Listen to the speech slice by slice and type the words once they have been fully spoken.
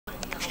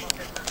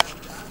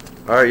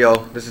Alright, yo,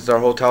 this is our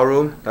hotel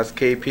room. That's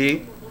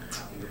KP.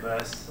 The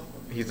best.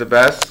 He's the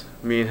best.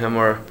 Me and him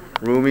are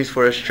roomies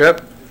for his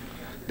trip.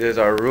 This is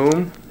our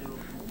room.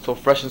 So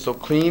fresh and so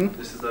clean.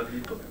 This is the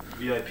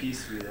VIP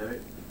suite, right?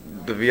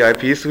 The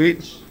VIP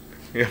suite?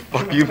 Yeah,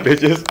 fuck you,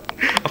 bitches.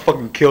 I'll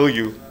fucking kill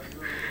you.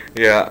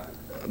 Yeah,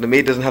 the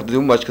maid doesn't have to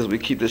do much because we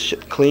keep this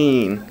shit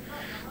clean.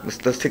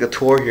 Let's take a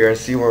tour here and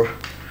see where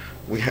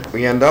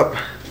we end up.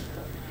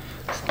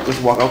 Let's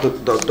walk out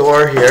the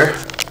door here.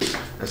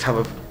 Let's have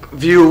a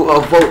view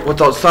of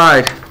what's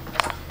outside.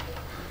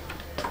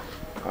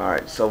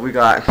 Alright, so we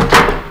got,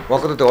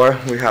 walk out the door,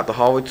 we have the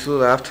hallway to the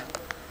left,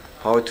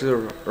 hallway to the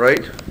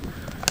right.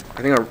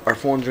 I think our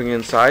phone's ringing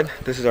inside.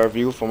 This is our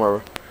view from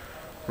our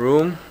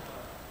room.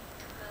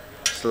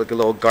 Just like a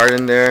little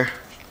garden there.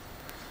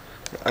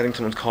 I think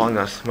someone's calling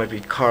us. Might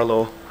be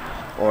Carlo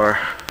or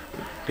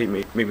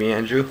maybe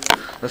Andrew.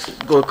 Let's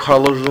go to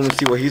Carlo's room and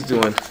see what he's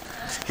doing.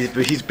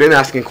 He's been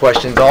asking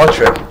questions all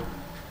trip.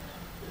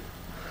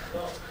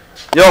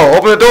 Yo,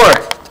 open the door.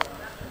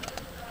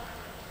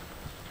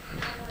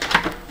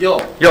 Yo,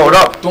 what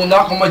up? Don't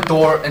knock on my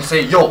door and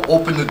say, yo,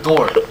 open the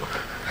door.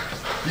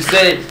 You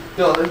say,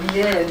 yo, let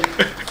me in.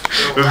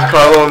 This is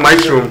Carlo and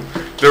Mike's room.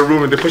 Their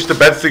room, and they push the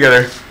beds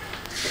together.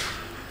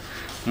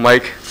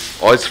 Mike,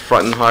 always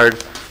fronting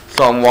hard.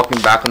 Saw him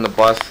walking back on the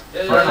bus from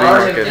the flea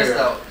market.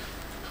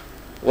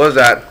 What is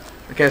that?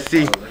 I can't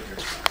see.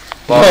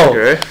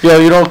 Yo,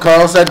 you know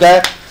Carl said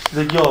that? He's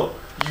like, yo,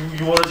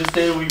 you want to just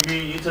stay with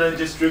me and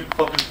just drink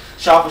fucking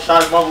shot for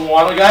shot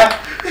marijuana guy?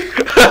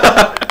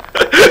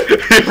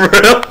 For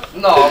real?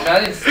 No, man, I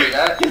didn't say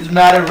that. He's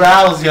mad at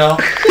Rouse, yo.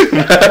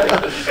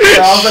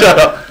 Shut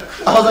up.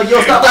 I was like,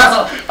 yo, stop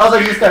asking. I was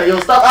like, this guy, yo,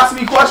 stop asking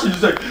me questions.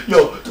 He's like,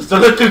 yo, does the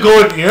liquor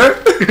go in here?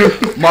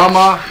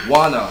 Mama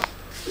Juana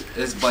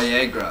is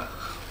Viagra.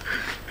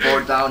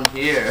 Or down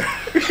here.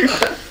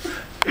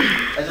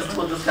 I just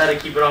told this guy to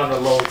keep it on the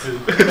low too.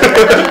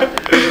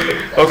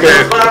 Okay.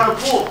 Let's go down the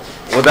pool.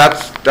 Well,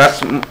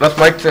 that's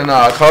Mike's and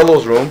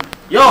Carlo's room.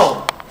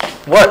 Yo.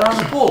 What? Go down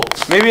the pool.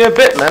 Maybe a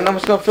bit, man. I'm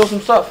just gonna fill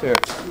some stuff here.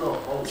 No.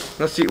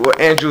 Let's see what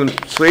Andrew and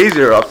Swayze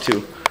are up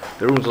to.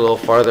 The room's a little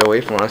farther away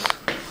from us.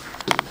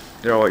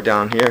 They're all right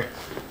down here.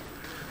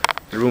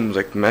 The room's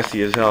like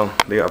messy as hell.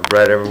 They got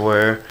bread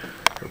everywhere.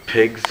 Or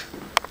pigs.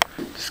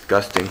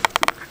 Disgusting.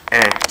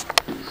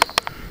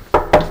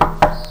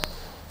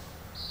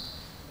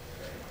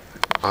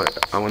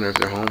 I wonder if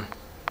they're home.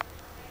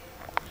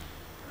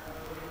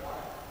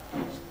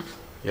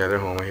 Yeah, they're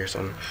home. I hear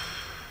something.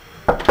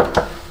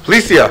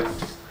 Felicia!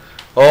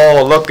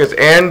 Oh, look, it's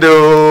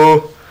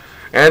Andrew.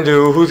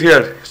 Andrew, who's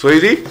here?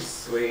 Swayze?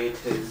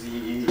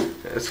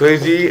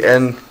 Swayze,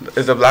 and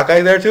is the black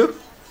guy there too?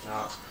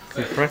 No.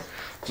 Your friend?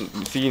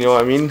 See, you know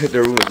what I mean?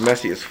 Their room is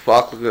messy as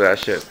fuck. Look at that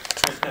shit.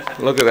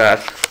 Look at that.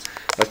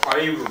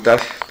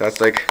 That's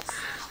like,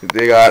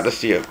 they got, let's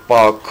see, a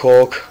bottle of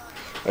Coke,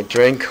 a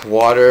drink,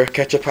 water,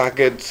 ketchup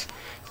packets,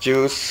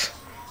 juice,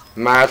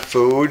 mad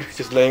food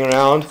just laying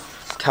around,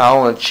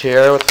 towel and a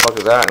chair. What the fuck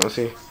is that? Let's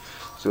see.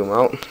 Zoom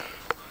out.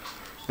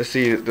 Let's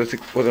see. They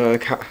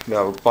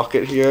have a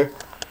bucket here.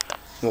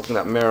 Smoking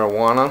that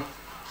marijuana.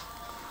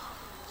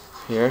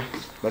 Here.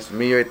 That's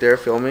me right there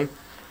filming.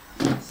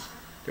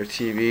 Their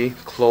TV,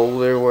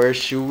 clothes everywhere,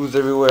 shoes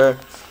everywhere.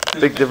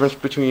 Big difference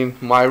between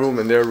my room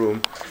and their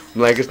room.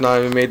 Blankets not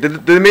even made.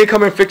 Did the maid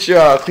come and fix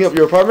your clean up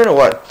your apartment or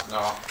what?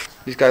 No.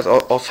 These guys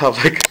also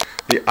have like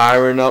the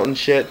iron out and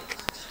shit.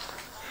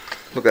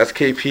 Look, that's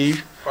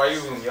KP.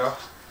 Private room, yo.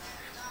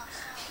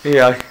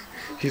 Yeah,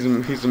 he's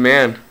the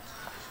man.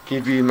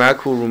 KP, mad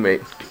cool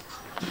roommate.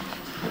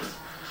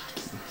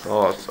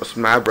 Oh, it's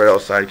mad bright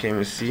outside. You can't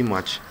even see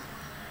much.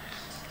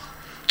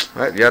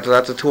 Alright, yeah, so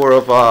that's a tour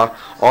of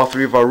all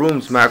three of our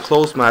rooms. Mad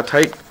close, mad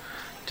tight.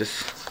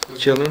 Just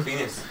chilling.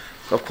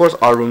 Of course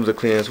our rooms are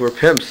cleanest. We're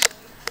pimps.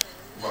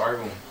 But our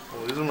room.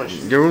 Oh, this is my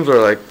shit. Your rooms are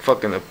like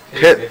fucking a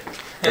pit.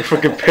 They're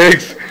freaking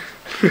pigs.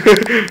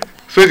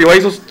 Swizzy, why are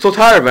you so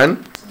tired,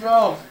 man?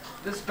 Bro,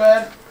 this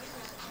bed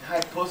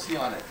had pussy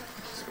on it.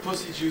 It's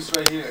pussy juice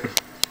right here.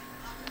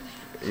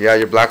 Yeah,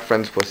 your black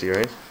friend's pussy,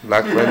 right?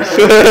 Black friend's.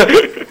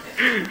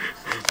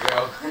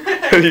 Girl.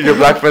 Your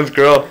black friend's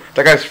girl.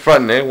 That guy's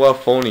fronting, eh? What a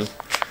phony.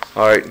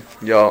 Alright,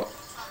 y'all.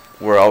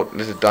 We're out.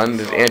 This is done.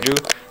 This is Andrew.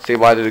 Say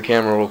bye to the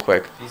camera real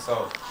quick. Peace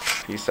out.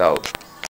 Peace out.